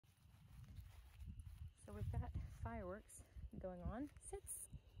fireworks going on. Sits.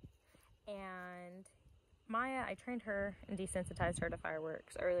 And Maya, I trained her and desensitized her to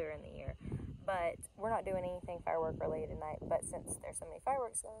fireworks earlier in the year, but we're not doing anything firework related tonight. But since there's so many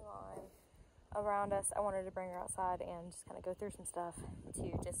fireworks going on around us, I wanted to bring her outside and just kind of go through some stuff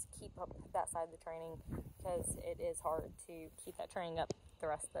to just keep up that side of the training, because it is hard to keep that training up the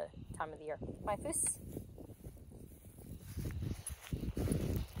rest of the time of the year. My foos.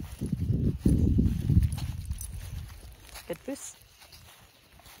 Good foos.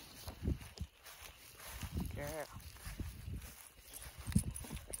 Girl.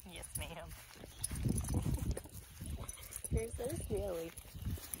 Yes, ma'am. You're so silly.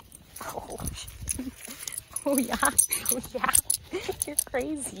 Oh. Oh yeah. Oh yeah. You're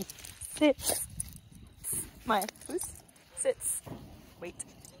crazy. Sit. My foos. Sits. Wait.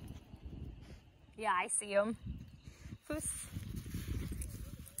 Yeah, I see him. Foos.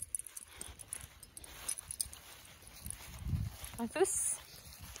 My foos.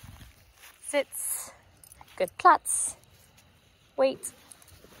 Sits. Good plots. Wait.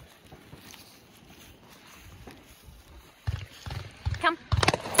 Come.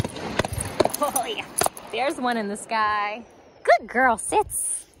 Oh yeah. There's one in the sky. Good girl,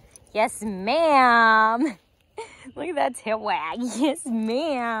 sits. Yes, ma'am. Look at that tail wag. Yes,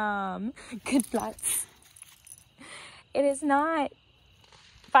 ma'am. Good plots. It is not.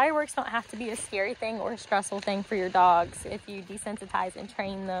 Fireworks don't have to be a scary thing or a stressful thing for your dogs if you desensitize and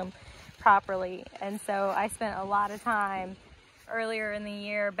train them properly. And so I spent a lot of time earlier in the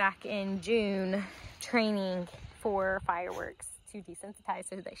year, back in June, training for fireworks to desensitize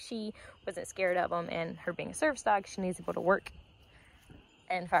so that she wasn't scared of them. And her being a service dog, she needs to be able to work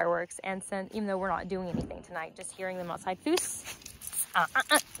in fireworks. And so even though we're not doing anything tonight, just hearing them outside, foos,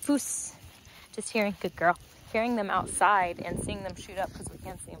 foos, just hearing, good girl, hearing them outside and seeing them shoot up because we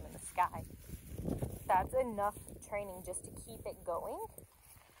can't see them in the sky. That's enough training just to keep it going.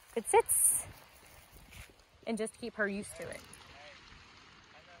 It sits and just keep her used to it.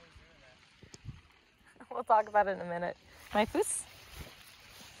 We'll talk about it in a minute. My foos.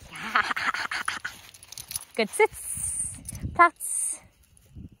 Good sits. Plots.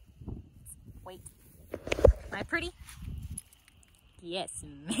 Wait. My pretty. Yes,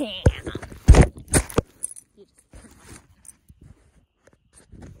 ma'am. You just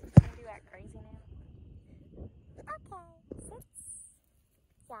can't do that crazy now. Okay, sits.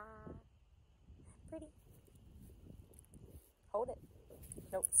 Yeah. Pretty. Hold it.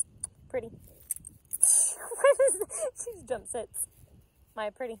 Nope. Pretty. She's jump sits. My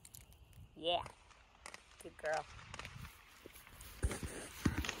pretty. Yeah. Good girl.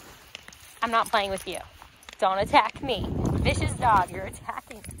 I'm not playing with you. Don't attack me. Vicious dog, you're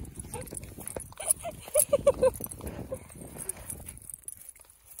attacking.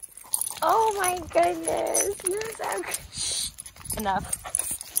 Oh my goodness. You're so good. Shh. Enough.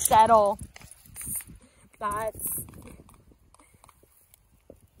 Settle. That's.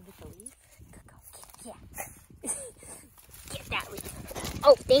 Get the leaf. Go. Yeah. Get that leaf.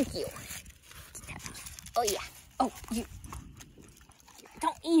 Oh, thank you. Oh yeah. Oh, you.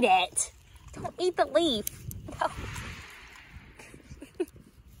 Don't eat it. Don't eat the leaf. No.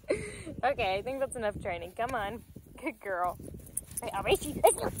 Okay, I think that's enough training. Come on. Good girl. Wait, I'll race you.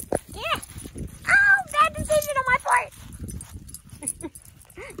 Let's go. Yeah. Oh, bad decision on my part.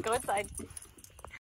 Go inside.